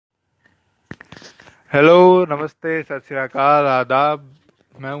Hello, नमस्ते, सत श्री अकाल, आदाब।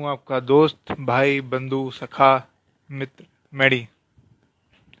 मैं हूं आपका दोस्त, भाई, बंधु, सखा, मित्र, मैडी।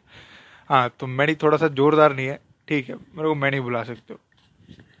 हाँ, तो मैडी थोड़ा सा जोरदार नहीं है। ठीक है, मेरे को मैडी बुला सकते हो।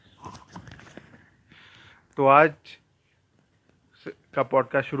 तो आज का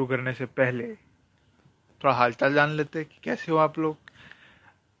पॉडकास्ट शुरू करने से पहले थोड़ा हालचाल जान लेते हैं कि कैसे हो आप लोग।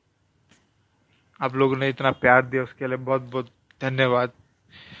 आप लोगों ने इतना प्यार दिया, उसके लिए बहुत बहुत धन्यवाद।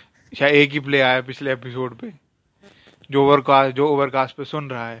 शायद एक ही प्ले आया पिछले एपिसोड पे। जो ओवरकास्ट पे सुन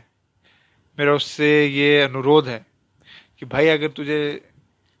रहा है, मेरा उससे ये अनुरोध है कि भाई, अगर तुझे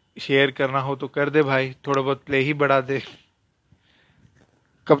शेयर करना हो तो कर दे भाई, थोड़ा बहुत प्ले ही बढ़ा दे।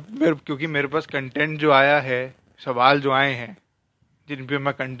 क्योंकि मेरे पास कंटेंट जो आया है, सवाल जो आए हैं, जिन पे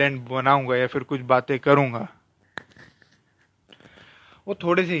मैं कंटेंट बनाऊंगा या फिर कुछ बातें करूंगा, वो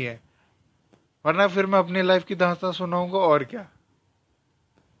थोड़े से ही है। वरना फिर मैं अपनी लाइफ की दास्तां सुनाऊंगा और क्या।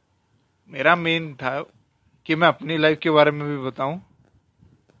 मेरा मेन था कि मैं अपनी लाइफ के बारे में भी बताऊं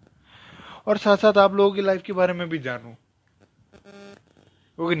और साथ साथ आप लोगों की लाइफ के बारे में भी जानूं।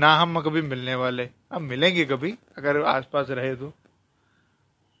 क्योंकि ना हम कभी मिलने वाले, अब मिलेंगे कभी अगर आसपास रहे तो।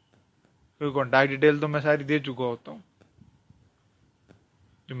 क्योंकि कॉन्टैक्ट डिटेल तो मैं सारी दे चुका होता हूँ।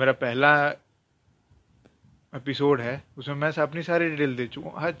 जो मेरा पहला एपिसोड है उसमें मैं अपनी सारी डिटेल दे चुका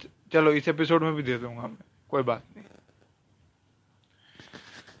हूँ। हाँ, चलो इस एपिसोड में भी दे दूंगा मैं, कोई बात नहीं।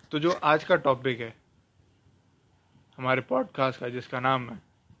 तो जो आज का टॉपिक है हमारे पॉडकास्ट का, जिसका नाम है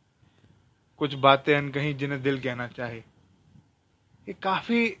कुछ बातें अनकही जिन्हें दिल कहना चाहे, ये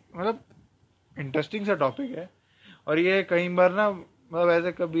काफी मतलब इंटरेस्टिंग सा टॉपिक है। और ये कई बार ना, मतलब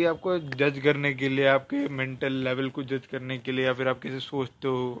ऐसे कभी आपको जज करने के लिए, आपके मेंटल लेवल को जज करने के लिए, या फिर आप कैसे सोचते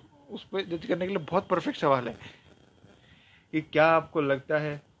हो उस पर जज करने के लिए बहुत परफेक्ट सवाल है कि क्या आपको लगता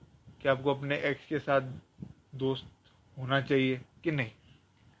है कि आपको अपने एक्स के साथ दोस्त होना चाहिए कि नहीं।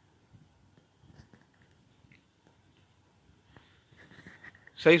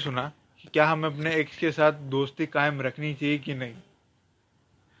 सही सुना, कि क्या हमें अपने एक्स के साथ दोस्ती कायम रखनी चाहिए कि नहीं।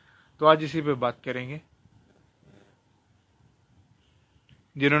 तो आज इसी पे बात करेंगे।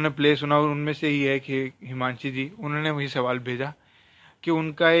 जिन्होंने प्ले सुना उनमें से ही है कि हिमांशी जी, उन्होंने वही सवाल भेजा कि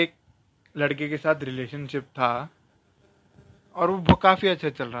उनका एक लड़के के साथ रिलेशनशिप था और वो काफी अच्छा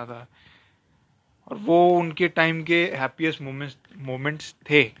चल रहा था, और वो उनके टाइम के हैप्पीएस्ट मोमेंट्स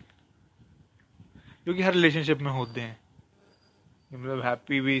थे, जो कि हर रिलेशनशिप में होते हैं। मतलब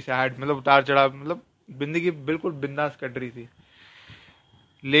हैप्पी भी, सैड, मतलब उतार चढ़ाव, मतलब जिंदगी बिल्कुल बिंदास कट रही थी।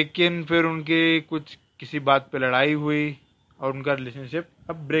 लेकिन फिर उनके कुछ किसी बात पे लड़ाई हुई और उनका रिलेशनशिप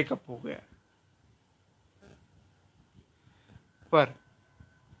अब ब्रेकअप हो गया। पर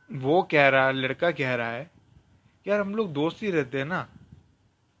वो कह रहा, लड़का कह रहा है कि यार हम लोग दोस्त ही रहते हैं ना,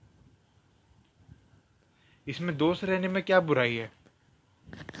 इसमें दोस्त रहने में क्या बुराई है।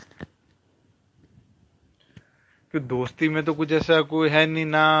 कि दोस्ती में तो कुछ ऐसा कोई है नहीं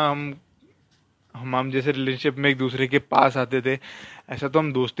ना, हम जैसे रिलेशनशिप में एक दूसरे के पास आते थे, ऐसा तो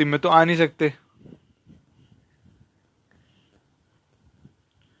हम दोस्ती में तो आ नहीं सकते।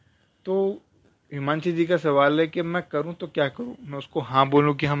 तो हिमांशी जी का सवाल है कि मैं करूं तो क्या करूं। मैं उसको हाँ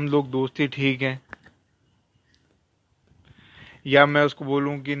बोलूं कि हम लोग दोस्त ही ठीक हैं, या मैं उसको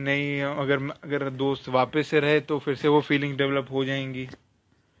बोलूं कि नहीं, अगर दोस्त वापस से रहे तो फिर से वो फीलिंग डेवलप हो जाएंगी।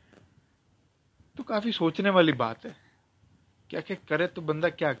 तो काफी सोचने वाली बात है, क्या क्या करे तो बंदा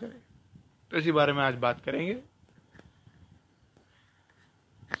क्या करे। तो इसी बारे में आज बात करेंगे।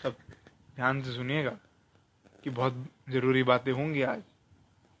 सब ध्यान से सुनिएगा कि बहुत जरूरी बातें होंगी आज।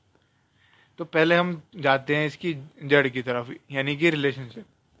 तो पहले हम जाते हैं इसकी जड़ की तरफ, यानी कि रिलेशनशिप।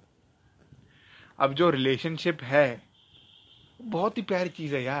 अब जो रिलेशनशिप है बहुत ही प्यारी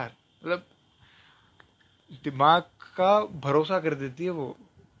चीज है यार। मतलब दिमाग का भरोसा कर देती है वो।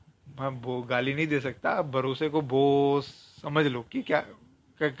 मैं वो गाली नहीं दे सकता, भरोसे को वो समझ लो कि क्या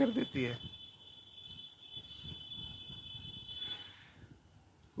क्या कर देती है।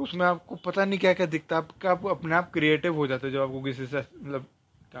 उसमें आपको पता नहीं क्या क्या दिखता है, आप अपने आप क्रिएटिव हो जाते हो जब आपको किसी से, मतलब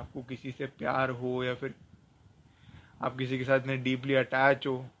आपको किसी से प्यार हो, या फिर आप किसी के साथ इतने डीपली अटैच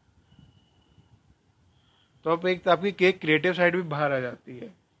हो, तो आप आपकी एक क्रिएटिव साइड भी बाहर आ जाती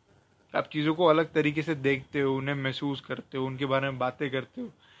है। आप चीज़ों को अलग तरीके से देखते हो, उन्हें महसूस करते हो, उनके बारे में बातें करते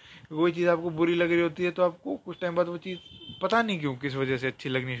हो। कोई चीज़ आपको बुरी लग रही होती है तो आपको कुछ टाइम बाद वो चीज़ पता नहीं क्यों किस वजह से अच्छी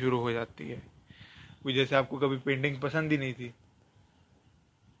लगनी शुरू हो जाती है। कोई जैसे आपको कभी पेंटिंग पसंद ही नहीं थी,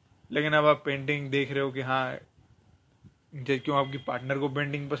 लेकिन अब आप पेंटिंग देख रहे हो कि हाँ, जैसे क्यों आपकी पार्टनर को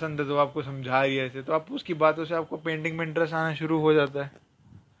पेंटिंग पसंद है तो आपको समझा रही है ऐसे, तो आप उसकी बातों से आपको पेंटिंग में इंटरेस्ट आना शुरू हो जाता है।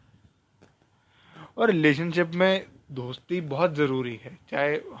 और रिलेशनशिप में दोस्ती बहुत ज़रूरी है,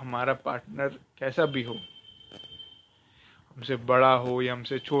 चाहे हमारा पार्टनर कैसा भी हो, हमसे बड़ा हो या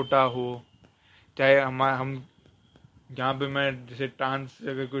हमसे छोटा हो, चाहे हम जहाँ पे मैं जैसे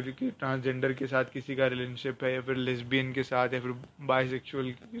अगर कोई ट्रांसजेंडर के साथ किसी का रिलेशनशिप है, या फिर लेस्बियन के साथ, या फिर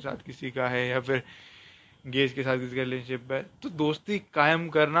बाइसेक्सुअल के साथ किसी का है, या फिर गेज के साथ किसी का रिलेशनशिप है, तो दोस्ती कायम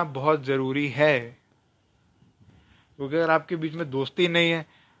करना बहुत ज़रूरी है। क्योंकि अगर आपके बीच में दोस्ती नहीं है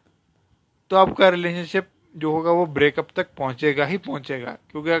तो आपका रिलेशनशिप जो होगा वो ब्रेकअप तक पहुंचेगा ही पहुंचेगा।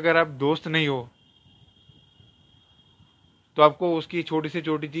 क्योंकि अगर आप दोस्त नहीं हो तो आपको उसकी छोटी से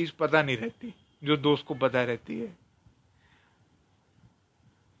छोटी चीज पता नहीं रहती जो दोस्त को पता रहती है।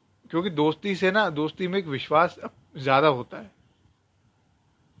 क्योंकि दोस्ती से ना, दोस्ती में एक विश्वास ज्यादा होता है।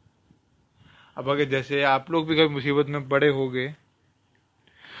 अब अगर जैसे आप लोग भी कभी मुसीबत में पड़े होगे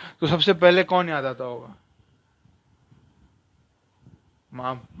तो सबसे पहले कौन याद आता होगा?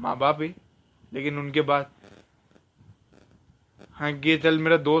 माँ माँ बाप ही। लेकिन उनके बाद हाँ, ये चल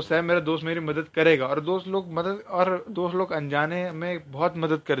मेरा दोस्त है, मेरा दोस्त मेरी मदद करेगा। और दोस्त लोग अनजाने में बहुत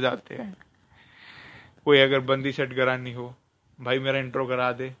मदद कर जाते हैं। कोई अगर बंदी सेट करानी हो, भाई मेरा इंट्रो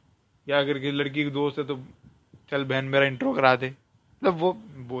करा दे। या अगर किसी लड़की की दोस्त है तो चल बहन मेरा इंट्रो करा दे। मतलब वो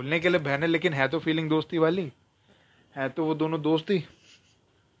बोलने के लिए बहन है, लेकिन है तो फीलिंग दोस्ती वाली, है तो वो दोनों दोस्ती।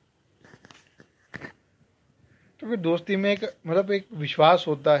 तो फिर दोस्ती में एक मतलब एक विश्वास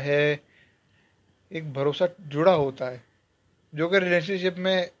होता है, एक भरोसा जुड़ा होता है, जो कि रिलेशनशिप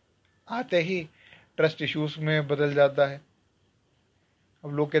में आते ही ट्रस्ट इश्यूज में बदल जाता है।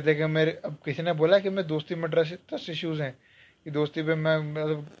 अब लोग कहते हैं कि मेरे, अब किसी ने बोला कि मैं दोस्ती में ट्रस्ट ट्रस्ट इश्यूज हैं, कि दोस्ती पे मैं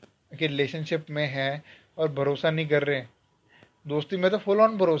मतलब कि रिलेशनशिप में है और भरोसा नहीं कर रहे हैं। दोस्ती में तो फुल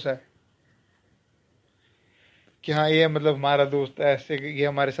ऑन भरोसा है कि हाँ ये मतलब हमारा दोस्त है, ऐसे ये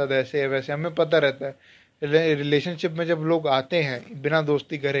हमारे साथ ऐसे है वैसे, हमें पता रहता है। रिलेशनशिप में जब लोग आते हैं बिना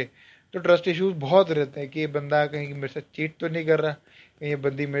दोस्ती करे तो ट्रस्ट इश्यूज बहुत रहते हैं कि ये बंदा कहीं मेरे साथ चीट तो नहीं कर रहा, कहीं ये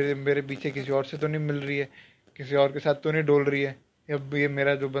बंदी मेरे मेरे पीछे किसी और से तो नहीं मिल रही है, किसी और के साथ तो नहीं डोल रही है, या ये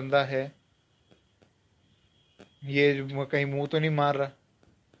मेरा जो बंदा है ये कहीं मुंह तो नहीं मार रहा।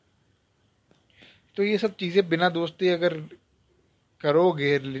 तो ये सब चीज़ें बिना दोस्ती अगर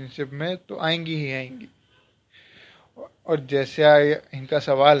करोगे रिलेशनशिप में तो आएंगी ही आएंगी। और जैसे इनका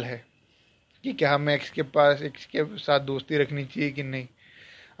सवाल है कि क्या हमें एक्स के साथ दोस्ती रखनी चाहिए कि नहीं,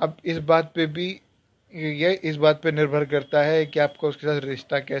 अब इस बात पे भी ये इस बात पे निर्भर करता है कि आपका उसके साथ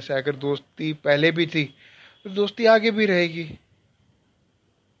रिश्ता कैसा है। अगर दोस्ती पहले भी थी तो दोस्ती आगे भी रहेगी।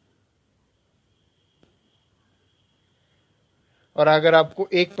 और अगर आपको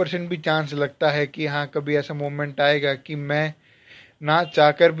 1% भी चांस लगता है कि हाँ कभी ऐसा मोमेंट आएगा कि मैं ना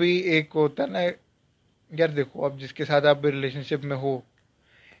चाहकर भी, एक होता है ना यार, देखो अब जिसके साथ आप रिलेशनशिप में हो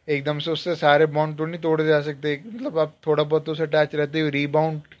एकदम से उससे सारे बॉन्ड तो नहीं तोड़े जा सकते। मतलब आप थोड़ा बहुत तो उसे अटैच रहते हो,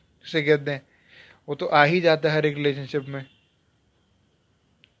 रीबाउंड से कहते हैं, वो तो आ ही जाता है हर एक रिलेशनशिप में।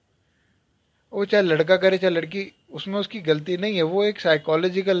 वो चाहे लड़का करे चाहे लड़की, उसमें उसकी गलती नहीं है, वो एक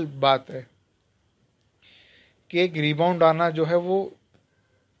साइकोलॉजिकल बात है कि एक रीबाउंड आना जो है वो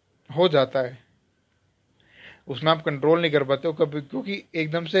हो जाता है। उसमें आप कंट्रोल नहीं कर पाते हो कभी, क्योंकि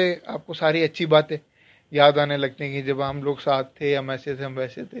एकदम से आपको सारी अच्छी बातें याद आने लगती हैं कि जब हम लोग साथ थे, हम ऐसे थे, हम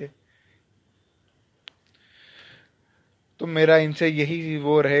वैसे थे। तो मेरा इनसे यही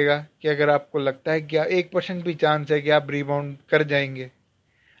वो रहेगा कि अगर आपको लगता है कि 1% भी चांस है कि आप रिबाउंड कर जाएंगे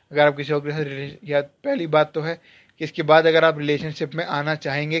अगर आप किसी और के साथ, या पहली बात तो है कि इसके बाद अगर आप रिलेशनशिप में आना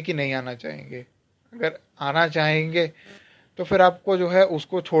चाहेंगे कि नहीं आना चाहेंगे। अगर आना चाहेंगे तो फिर आपको जो है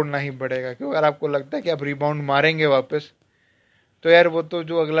उसको छोड़ना ही पड़ेगा। क्योंकि अगर आपको लगता है कि आप रिबाउंड मारेंगे वापस, तो यार वो तो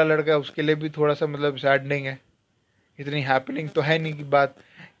जो अगला लड़का है उसके लिए भी थोड़ा सा मतलब सैडनिंग है। इतनी हैपनिंग तो है नहीं की बात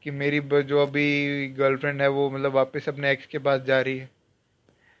कि मेरी जो अभी गर्लफ्रेंड है वो मतलब वापस अपने एक्स के पास जा रही है,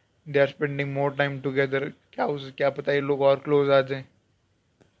 they are spending more time together. क्या पता ये लोग और क्लोज आ जाएं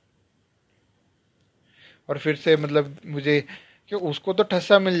और फिर से मतलब मुझे, क्यों उसको तो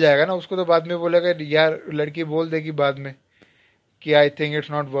ठस्सा मिल जाएगा ना, उसको तो बाद में बोलेगा यार, लड़की बोल देगी बाद में कि I think it's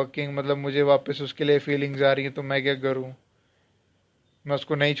not working, मतलब मुझे वापस उसके लिए फीलिंग्स आ रही हैं तो मैं क्या करूं, मैं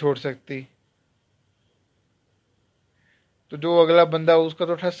उसको नहीं छोड़ सकती। तो जो अगला बंदा उसका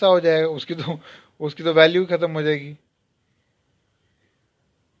तो ठस्सा हो जाएगा, उसकी तो वैल्यू खत्म हो जाएगी।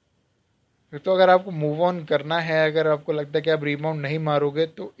 तो अगर आपको मूव ऑन करना है, अगर आपको लगता है कि आप रिबाउंड नहीं मारोगे,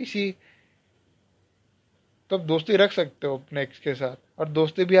 तो इसी तो आप दोस्ती रख सकते हो अपने एक्स के साथ। और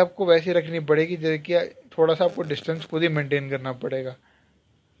दोस्ती भी आपको वैसी रखनी पड़ेगी जैसे कि थोड़ा सा आपको डिस्टेंस खुद ही मेंटेन करना पड़ेगा,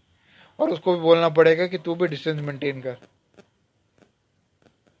 और उसको भी बोलना पड़ेगा कि तू भी डिस्टेंस मेंटेन कर।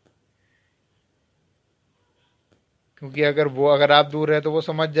 क्योंकि अगर आप दूर रहे तो वो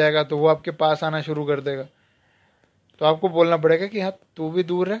समझ जाएगा, तो वो आपके पास आना शुरू कर देगा। तो आपको बोलना पड़ेगा कि हाँ तू भी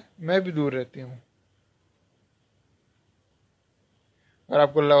दूर रह, मैं भी दूर रहती हूँ। और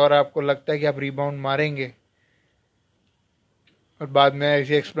आपको लगता है कि आप रिबाउंड मारेंगे और बाद में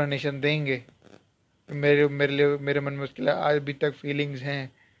ऐसी एक्सप्लेनेशन देंगे मेरे मेरे लिए मेरे मन में उसके लिए आज भी तक फीलिंग्स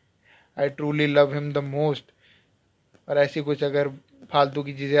हैं, I truly love him the most. और ऐसी कुछ अगर फालतू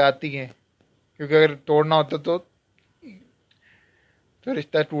की चीज़ें आती हैं, क्योंकि अगर तोड़ना होता तो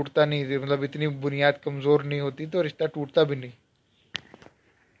रिश्ता टूटता नहीं, मतलब इतनी बुनियाद कमज़ोर नहीं होती तो रिश्ता टूटता भी नहीं।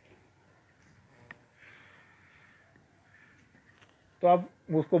 तो आप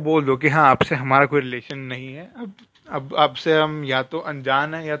उसको बोल दो कि हाँ, आपसे हमारा कोई रिलेशन नहीं है, अब आपसे हम या तो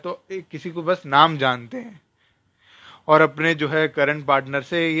अनजान है या तो किसी को बस नाम जानते हैं। और अपने जो है करंट पार्टनर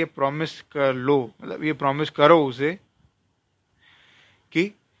से ये प्रॉमिस कर लो, मतलब ये प्रॉमिस करो उसे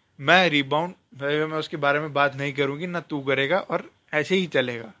कि मैं रिबाउंड, मैं उसके बारे में बात नहीं करूंगी, ना तू करेगा, और ऐसे ही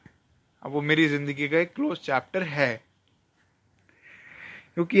चलेगा। अब वो मेरी जिंदगी का एक क्लोज चैप्टर है।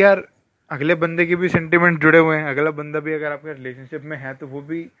 क्योंकि यार अगले बंदे के भी सेंटिमेंट जुड़े हुए हैं। अगला बंदा भी अगर आपके रिलेशनशिप में है तो वो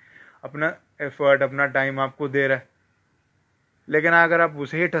भी अपना एफर्ट, अपना टाइम आपको दे रहा है। लेकिन अगर आप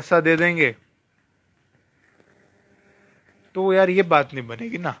उसे ही ठस्सा दे देंगे तो यार ये बात नहीं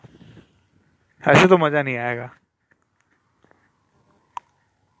बनेगी ना, ऐसे तो मजा नहीं आएगा।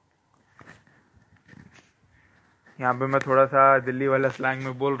 यहाँ पे मैं थोड़ा सा दिल्ली वाला स्लैंग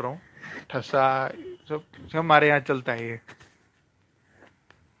में बोल रहा हूँ, ठस्सा सब हमारे यहाँ चलता है ये।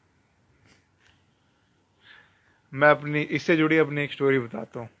 मैं अपनी इससे जुड़ी अपनी एक स्टोरी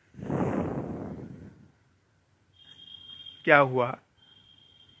बताता हूँ। क्या हुआ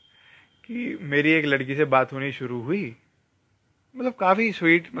कि मेरी एक लड़की से बात होनी शुरू हुई, मतलब काफ़ी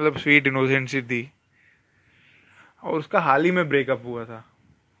स्वीट, मतलब स्वीट इनोसेंट सी थी। और उसका हाल ही में ब्रेकअप हुआ था।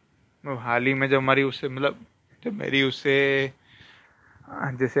 मतलब हाल ही में जब हमारी उससे, मतलब जब मेरी उससे,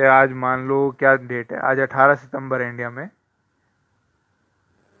 जैसे आज मान लो क्या डेट है, आज 18 सितंबर है इंडिया में,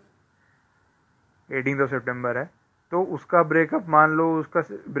 18 सितंबर है। तो उसका ब्रेकअप मान लो, उसका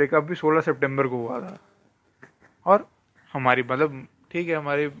ब्रेकअप भी 16 सितंबर को हुआ था। और हमारी, मतलब ठीक है,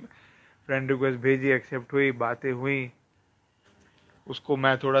 हमारी फ्रेंड रिक्वेस्ट भेजी, एक्सेप्ट हुई, बातें हुई, उसको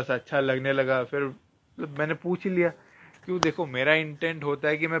मैं थोड़ा सा अच्छा लगने लगा। फिर मतलब मैंने पूछ ही लिया, क्यों, देखो मेरा इंटेंट होता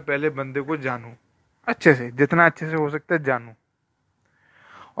है कि मैं पहले बंदे को जानूं अच्छे से, जितना अच्छे से हो सकता है जानूं,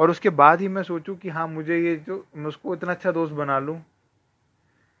 और उसके बाद ही मैं सोचूं कि हाँ, मुझे ये जो, मैं उसको इतना अच्छा दोस्त बना लूं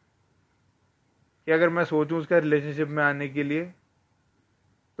कि अगर मैं सोचूं उसका रिलेशनशिप में आने के लिए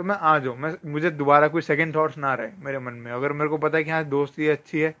तो मैं आ जाऊं, मैं मुझे दोबारा कोई सेकंड थॉट्स ना रहे मेरे मन में। अगर मेरे को पता है कि हाँ, दोस्ती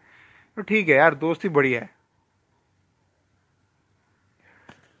अच्छी है तो ठीक है यार, दोस्ती बढ़िया है।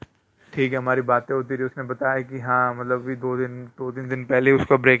 ठीक है, हमारी बातें होती रही, उसने बताया कि हाँ, मतलब भी 2 3 दिन पहले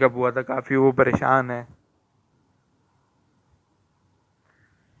उसका ब्रेकअप हुआ था, काफी वो परेशान है।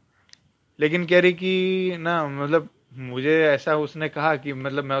 लेकिन कह रही कि ना, मतलब मुझे ऐसा उसने कहा कि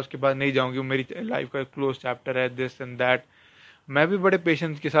मतलब मैं उसके पास नहीं जाऊंगी, वो मेरी लाइफ का क्लोज चैप्टर है, दिस एंड दैट। मैं भी बड़े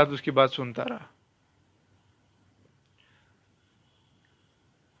पेशेंस के साथ उसकी बात सुनता रहा।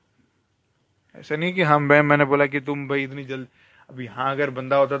 ऐसा नहीं कि हम, मैंने बोला कि तुम भाई इतनी जल्द, अब यहाँ अगर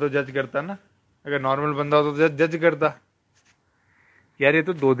बंदा होता तो जज करता ना, अगर नॉर्मल बंदा होता तो जज करता, यार ये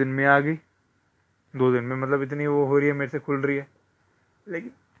तो 2 दिन में आ गई, 2 दिन में मतलब इतनी वो हो रही है, मेरे से खुल रही है।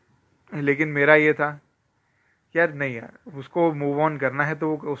 लेकिन मेरा ये था कि यार नहीं यार, उसको मूव ऑन करना है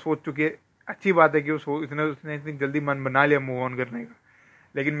तो वो सोच चुकी है। अच्छी बात है कि उसने इतनी जल्दी मन बना लिया मूव ऑन करने का।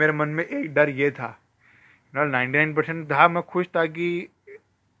 लेकिन मेरे मन में एक डर ये था ना, 99% था, मैं खुश था कि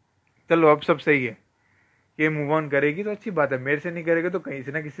चलो अब सब सही है, ये मूव ऑन करेगी तो अच्छी बात है, मेरे से नहीं करेगी तो कहीं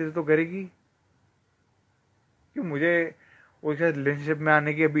से ना किसी से तो करेगी। क्यों, मुझे उसके रिलेशनशिप में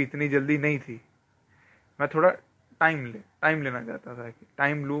आने की अभी इतनी जल्दी नहीं थी। मैं थोड़ा टाइम लेना चाहता था कि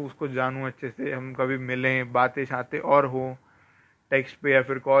टाइम लूँ, उसको जानूँ अच्छे से, हम कभी मिलें, बातें शातें और हो, टेक्स्ट पे या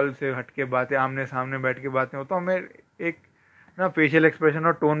फिर कॉल से हट के बातें, आमने सामने बैठ के बातें हो तो हमें एक ना फेशियल एक्सप्रेशन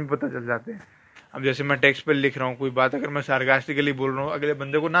और टोन भी पता चल जाते हैं। अब जैसे मैं टेक्स्ट पे लिख रहा हूँ कोई बात, अगर मैं सार्कास्टिकली बोल रहा हूँ, अगले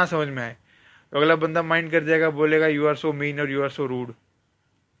बंदे को ना समझ में आए तो अगला बंदा माइंड कर जाएगा, बोलेगा यू आर सो मीन और यू आर सो रूड,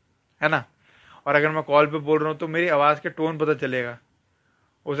 है ना। और अगर मैं कॉल पे बोल रहा हूँ तो मेरी आवाज़ के टोन पता चलेगा।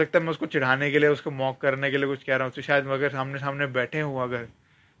 हो सकता है मैं उसको चिढ़ाने के लिए, उसको मॉक करने के लिए कुछ कह रहा हूँ, तो शायद अगर सामने सामने बैठे हूँ अगर,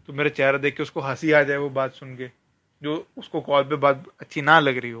 तो मेरा चेहरा देख के उसको हंसी आ जाए वो बात सुन के, जो उसको कॉल पे बात अच्छी ना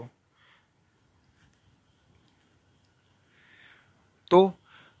लग रही हो। तो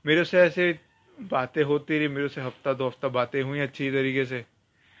मेरे से ऐसे बातें होती रही, मेरे से हफ्ता 2 हफ्ता बातें हुई अच्छी तरीके से।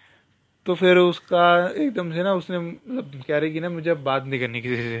 तो फिर उसका एकदम से ना, उसने मतलब कह रही कि ना मुझे अब बात नहीं करनी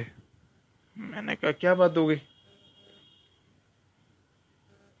किसी से। मैंने कहा क्या बात हो गई।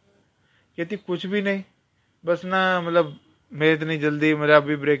 कहती कुछ भी नहीं, बस ना, मतलब मैं इतनी जल्दी, मेरा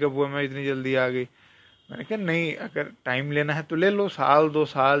अभी ब्रेकअप हुआ, मैं इतनी जल्दी आ गई। मैंने कहा नहीं, अगर टाइम लेना है तो ले लो, साल 2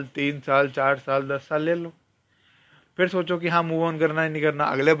 साल 3 साल 4 साल 10 साल ले लो। फिर सोचो कि हाँ, मूव ऑन करना है नहीं करना।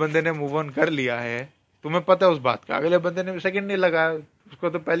 अगले बंदे ने मूव ऑन कर लिया है, तुम्हें पता है उस बात का, अगले बंदे ने सेकंड नहीं लगाया, उसको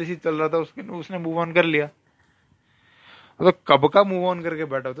तो पहले से चल रहा था, उसने मूव ऑन कर लिया। तो कब का मूव ऑन करके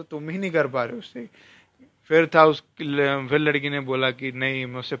बैठा हो, तो तुम ही नहीं कर पा रहे उससे। फिर लड़की ने बोला कि नहीं,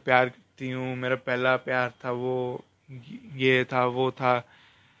 मैं उससे प्यार करती हूँ, मेरा पहला प्यार था वो, ये था वो था।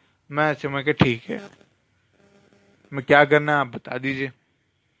 मैं कहा ठीक है, मैं क्या करना है आप बता दीजिए।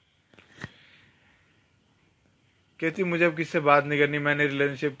 कहती मुझे अब किससे बात नहीं करनी, मैंने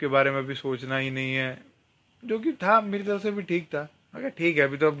रिलेशनशिप के बारे में भी सोचना ही नहीं है, जो कि था मेरी तरफ से भी ठीक था। मैं कहा ठीक है,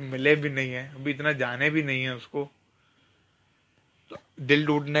 अभी तो अब मिले भी नहीं है, अभी इतना जाने भी नहीं है उसको, तो दिल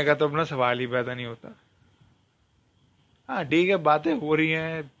टूटने का तो अपना सवाल ही पैदा नहीं होता। हाँ ठीक है, बातें हो रही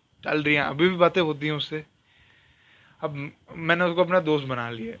हैं, चल रही हैं, अभी भी बातें होती हैं उससे। अब मैंने उसको अपना दोस्त बना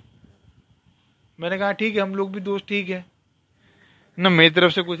लिया। मैंने कहा ठीक है, हम लोग भी दोस्त, ठीक है ना, मेरी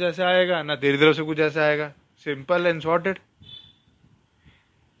तरफ से कुछ ऐसा आएगा ना तेरी तरफ से कुछ ऐसा आएगा, सिंपल एंड सॉर्टेड।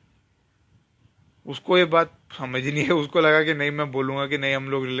 उसको ये बात समझ नहीं है, उसको लगा कि नहीं मैं बोलूंगा कि नहीं हम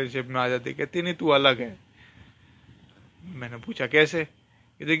लोग रिलेशनशिप में आ जाते, कहती नहीं तू अलग है। मैंने पूछा कैसे,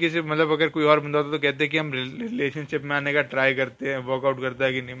 कि देखिए सिर्फ मतलब अगर कोई और बंदा होता तो कहते कि हम रिलेशनशिप में आने का ट्राई करते हैं, वर्कआउट करता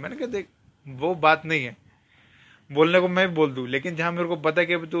है कि नहीं। मैंने कहा देख वो बात नहीं है, बोलने को मैं भी बोल दूं, लेकिन जहां मेरे को पता है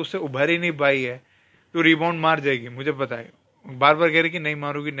कि अभी तो उससे उभर ही नहीं पाई है, तो रिबाउंड मार जाएगी, मुझे पता है। बार बार कह रही कि नहीं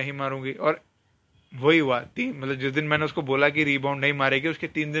मारूंगी नहीं मारूंगी, और वही हुआ। तीन मतलब जिस दिन मैंने उसको बोला कि रिबाउंड नहीं मारेगी, उसके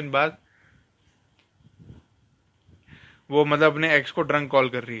 3 दिन बाद वो मतलब अपने एक्स को ड्रंक कॉल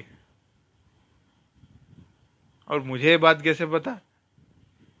कर रही है। और मुझे ये बात कैसे पता,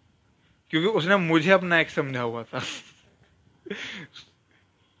 क्योंकि उसने मुझे अपना एक्स समझा हुआ था।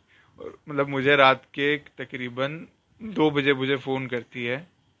 मतलब मुझे रात के तकरीबन 2 बजे मुझे फोन करती है,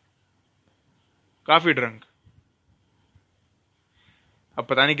 काफी ड्रंक, अब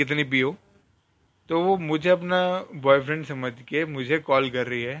पता नहीं कितनी पियो, तो वो मुझे अपना बॉयफ्रेंड समझ के मुझे कॉल कर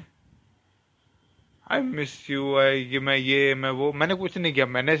रही है, आई मिस यू, आई मैं वो। मैंने कुछ नहीं किया,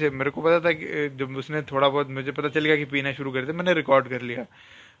 मेरे को पता था कि जब उसने थोड़ा बहुत मुझे पता चल गया कि पीना शुरू कर दिया, मैंने रिकॉर्ड कर लिया।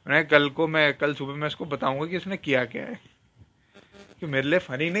 कल सुबह मैं उसको बताऊंगा कि उसने किया क्या है, कि मेरे लिए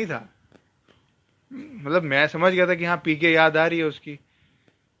फनी नहीं था। मतलब मैं समझ गया था कि हाँ पी के याद आ रही है उसकी।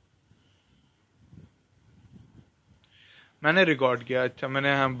 मैंने रिकॉर्ड किया, अच्छा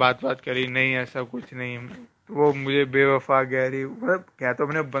मैंने हाँ बात करी, नहीं ऐसा कुछ नहीं। वो मुझे बेवफा गहरी, मतलब क्या तो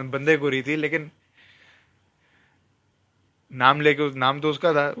अपने बंदे को रही थी, लेकिन नाम लेके नाम तो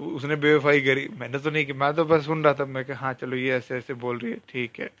उसका था, उसने बेवफाई करी, मैंने तो नहीं की। मैं तो बस सुन रहा था, मैं कहा हाँ चलो ये ऐसे ऐसे बोल रही है,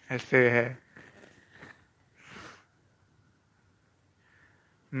 ठीक है ऐसे है।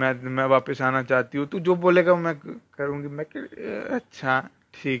 मैं वापस आना चाहती हूँ, तू जो बोलेगा मैं करूंगी। अच्छा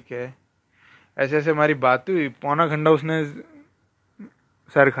ठीक है। ऐसे ऐसे हमारी बात हुई, पौना घंटा उसने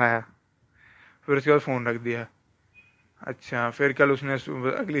सर खाया, फिर उसके बाद फोन रख दिया। अच्छा फिर कल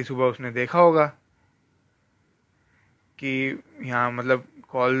अगली सुबह उसने देखा होगा कि यहाँ मतलब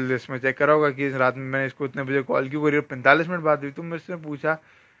कॉल लिस्ट में चेक करा होगा कि इस रात में मैंने इसको इतने बजे कॉल क्यों करी, 45 मिनट बात हुई। तो मुझसे पूछा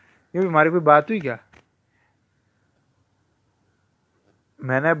ये हमारी कोई बात हुई क्या।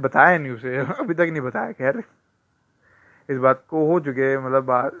 मैंने बताया नहीं उसे, अभी तक नहीं बताया। खैर इस बात को हो चुके मतलब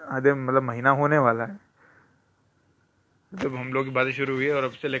आधे मतलब महीना होने वाला है जब हम लोग की बातें शुरू हुई है, और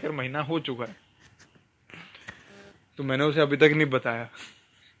अब से लेकर महीना हो चुका है, तो मैंने उसे अभी तक नहीं बताया।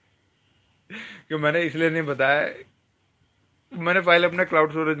 क्यों मैंने इसलिए नहीं बताया, मैंने फाइल अपने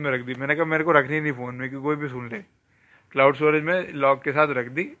क्लाउड स्टोरेज में रख दी। मैंने कहा मेरे को रखनी नहीं फोन में कि कोई भी सुन ले, क्लाउड स्टोरेज में लॉक के साथ रख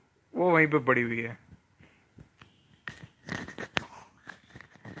दी, वो वहीं पे पड़ी हुई है।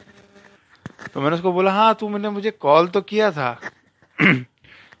 तो मैंने उसको बोला हाँ तुमने मुझे कॉल तो किया था,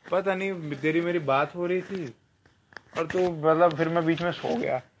 पता नहीं तेरी मेरी बात हो रही थी, और तो मतलब फिर मैं बीच में सो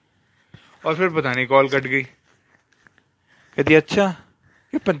गया, और फिर पता नहीं कॉल कट गई। कहती अच्छा,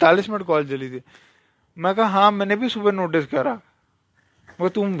 ये 45 मिनट कॉल चली थी। मैं कहा हाँ मैंने भी सुबह नोटिस करा। वो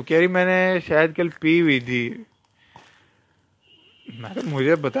तुम कह रही मैंने शायद कल पी हुई थी। मैं कहा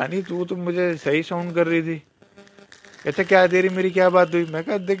मुझे पता नहीं, तू तो मुझे सही साउंड कर रही थी। कहते क्या तेरी मेरी क्या बात हुई। मैं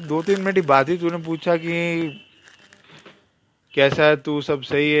कहा देख 2-3 मिनट ही बात ही, तूने पूछा कि कैसा है तू, सब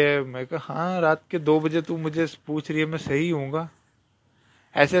सही है। मैं कहा हाँ रात के 2 बजे तू मुझे पूछ रही है, मैं सही हूँगा।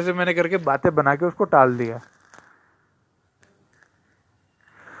 ऐसे ऐसे मैंने करके बातें बना के उसको टाल दिया,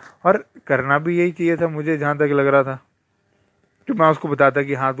 और करना भी यही चाहिए था मुझे, जहां तक लग रहा था। तो मैं उसको बताता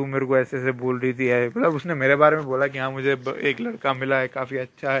कि हाँ तू मेरे को ऐसे ऐसे बोल रही थी है, मतलब उसने मेरे बारे में बोला कि हाँ मुझे एक लड़का मिला है काफी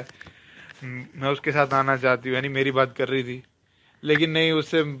अच्छा है, मैं उसके साथ आना चाहती हूँ, यानी मेरी बात कर रही थी। लेकिन नहीं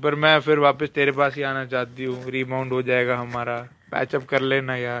उससे, पर मैं फिर वापस तेरे पास ही आना चाहती हूँ, रिबाउंड हो जाएगा हमारा, पैचअप कर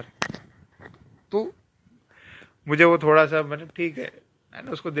लेना यार। तो मुझे वो थोड़ा सा, मैंने ठीक है,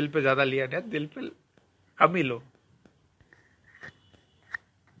 मैंने उसको दिल पे ज्यादा लिया नहीं, दिल पे कम ही लो।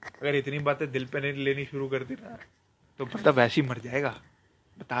 अगर इतनी बातें दिल पे नहीं लेनी शुरू कर दी ना तो मतलब वैसे ही मर जाएगा,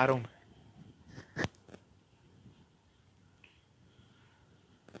 बता रहा हूँ मैं।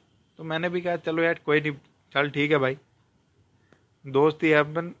 तो मैंने भी कहा चलो यार कोई नहीं, चल ठीक है भाई, दोस्ती है,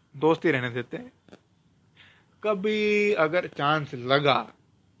 अपन दोस्ती रहने देते हैं। कभी अगर चांस लगा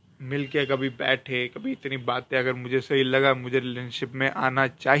मिलके, कभी बैठे, कभी इतनी बातें अगर मुझे सही लगा मुझे रिलेशनशिप में आना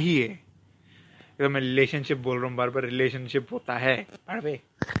चाहिए, तो मैं रिलेशनशिप बोल रहा हूँ बार बार, रिलेशनशिप होता है पढ़वे,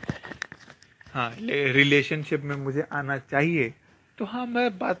 हाँ रिलेशनशिप में मुझे आना चाहिए, तो हाँ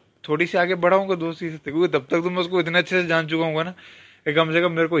मैं बात थोड़ी सी आगे बढ़ाऊंगा दोस्ती से, क्योंकि तब तक तो मैं उसको इतने अच्छे से जान चुका हूँ ना कि कम से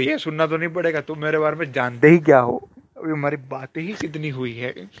कम मेरे को ये सुनना तो नहीं पड़ेगा तुम मेरे बारे में जानते ही क्या हो, अभी हमारी बातें ही कितनी हुई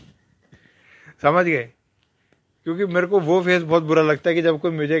है, समझ गए। क्योंकि मेरे को वो फेस बहुत बुरा लगता है कि जब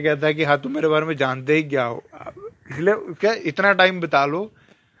कोई मुझे कहता है कि हाँ तुम मेरे बारे में जानते ही क्या हो, इसलिए क्या इतना टाइम बिता लो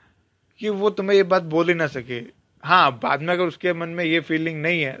कि वो तुम्हें ये बात बोल ही ना सके। हाँ बाद में अगर उसके मन में ये फीलिंग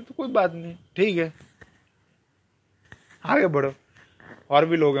नहीं है तो कोई बात नहीं, ठीक है, आगे बढ़ो, और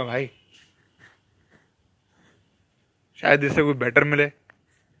भी लोग हैं भाई, शायद इससे कोई बेटर मिले।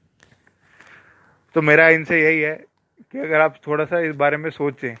 तो मेरा इनसे यही है कि अगर आप थोड़ा सा इस बारे में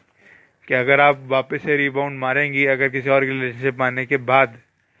सोचें कि अगर आप वापस से रिबाउंड मारेंगी अगर किसी और रिलेशनशिप आने के बाद,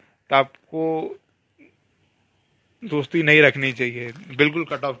 तो आपको दोस्ती नहीं रखनी चाहिए, बिल्कुल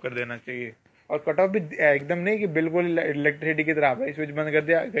कट ऑफ कर देना चाहिए। और कट ऑफ भी एकदम नहीं कि बिल्कुल इलेक्ट्रिसिटी की तरह आपने स्विच बंद कर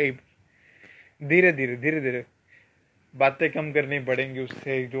दिया गई, धीरे धीरे धीरे धीरे बातें कम करनी पड़ेंगी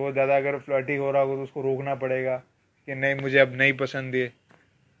उससे, जो ज़्यादा अगर फ्लर्टी हो रहा होगा तो उसको रोकना पड़ेगा कि नहीं मुझे अब नहीं पसंद है,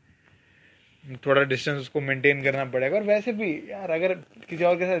 थोड़ा डिस्टेंस उसको मेंटेन करना पड़ेगा। और वैसे भी यार अगर किसी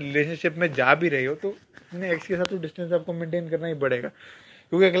और के साथ रिलेशनशिप में जा भी रही हो तो अपने एक्स के साथ तो डिस्टेंस आपको मेंटेन करना ही पड़ेगा,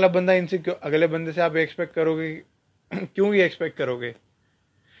 क्योंकि अगला बंदा इनसिक्योर, अगले बंदे से आप एक्सपेक्ट करोगे क्यों ही एक्सपेक्ट करोगे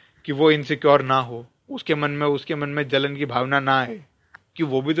कि वो इनसिक्योर ना हो, उसके मन में जलन की भावना ना आए, कि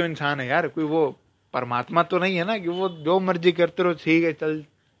वो भी तो इंसान है यार, कोई वो परमात्मा तो नहीं है ना कि वो जो मर्जी करते रहो, ठीक है चल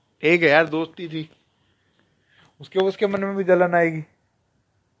ठीक है यार दोस्ती थी, उसके उसके मन में भी जलन आएगी।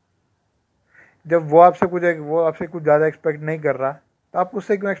 जब वो आपसे कुछ ज़्यादा एक्सपेक्ट नहीं कर रहा तो आप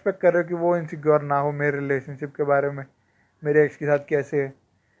उससे क्यों एक्सपेक्ट कर रहे हो कि वो इनसिक्योर ना हो मेरे रिलेशनशिप के बारे में, मेरे एक्स के साथ कैसे है,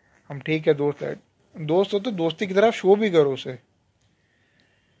 हम ठीक है दोस्त है, दोस्त हो तो दोस्ती की तरफ शो भी करो, उसे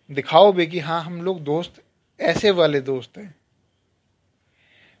दिखाओ भी कि हाँ हम लोग दोस्त ऐसे वाले दोस्त हैं,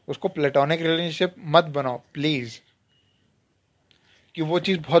 उसको प्लेटोनिक रिलेशनशिप मत बनाओ प्लीज, कि वो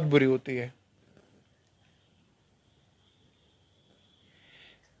चीज़ बहुत बुरी होती है,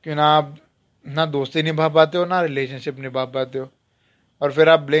 कि ना आप ना दोस्ती निभा पाते हो ना रिलेशनशिप निभा पाते हो, और फिर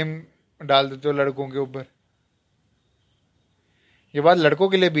आप ब्लेम डाल देते हो लड़कों के ऊपर। ये बात लड़कों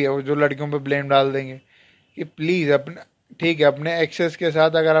के लिए भी है, वो जो लड़कियों पे ब्लेम डाल देंगे कि प्लीज अपने, ठीक है अपने एक्सेस के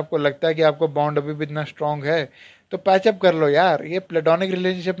साथ अगर आपको लगता है कि आपको बॉन्ड अभी भी इतना स्ट्रांग है तो पैचअप कर लो यार, ये प्लेटोनिक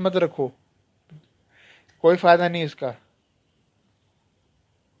रिलेशनशिप मत रखो, कोई फायदा नहीं इसका,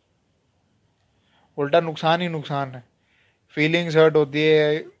 उल्टा नुकसान ही नुकसान है, फीलिंग्स हर्ट होती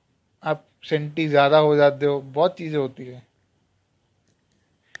है, आप सेंटी ज़्यादा हो जाते हो, बहुत चीज़ें होती है।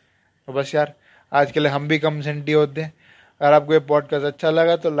 तो बस यार आज के लिए हम भी कम सेंटी होते हैं। अगर आपको ये पॉडकास्ट अच्छा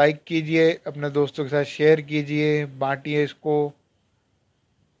लगा तो लाइक कीजिए, अपने दोस्तों के साथ शेयर कीजिए, बांटिए इसको,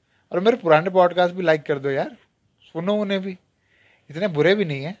 और मेरे पुराने पॉडकास्ट भी लाइक कर दो यार, सुनो उन्हें भी, इतने बुरे भी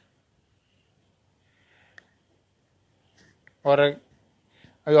नहीं है। और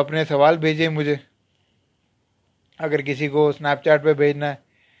अपने सवाल भेजिए मुझे, अगर किसी को स्नैपचैट पे भेजना है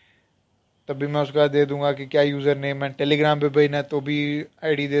तभी मैं उसका दे दूंगा कि क्या यूज़र नेम है, टेलीग्राम पे भेजना है तो भी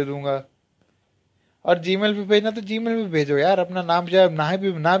आईडी दे दूंगा, और जीमेल पे भेजना तो जीमेल पे भेजो यार, अपना नाम चाहे ना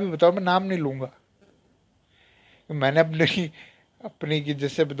भी बताओ, मैं नाम नहीं लूंगा। मैंने अपने अपनी की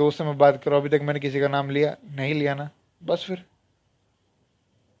जिससे दोस्त से मैं बात करूँ अभी तक मैंने किसी का नाम लिया नहीं लिया ना, बस फिर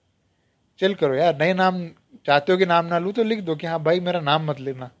चिल करो यार, नए नाम चाहते हो कि नाम ना लूँ तो लिख दो कि हाँ भाई मेरा नाम मत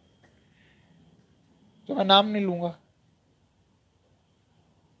लेना, तो मैं नाम नहीं लूंगा।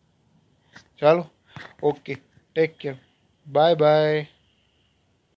 चलो okay, take care, bye bye.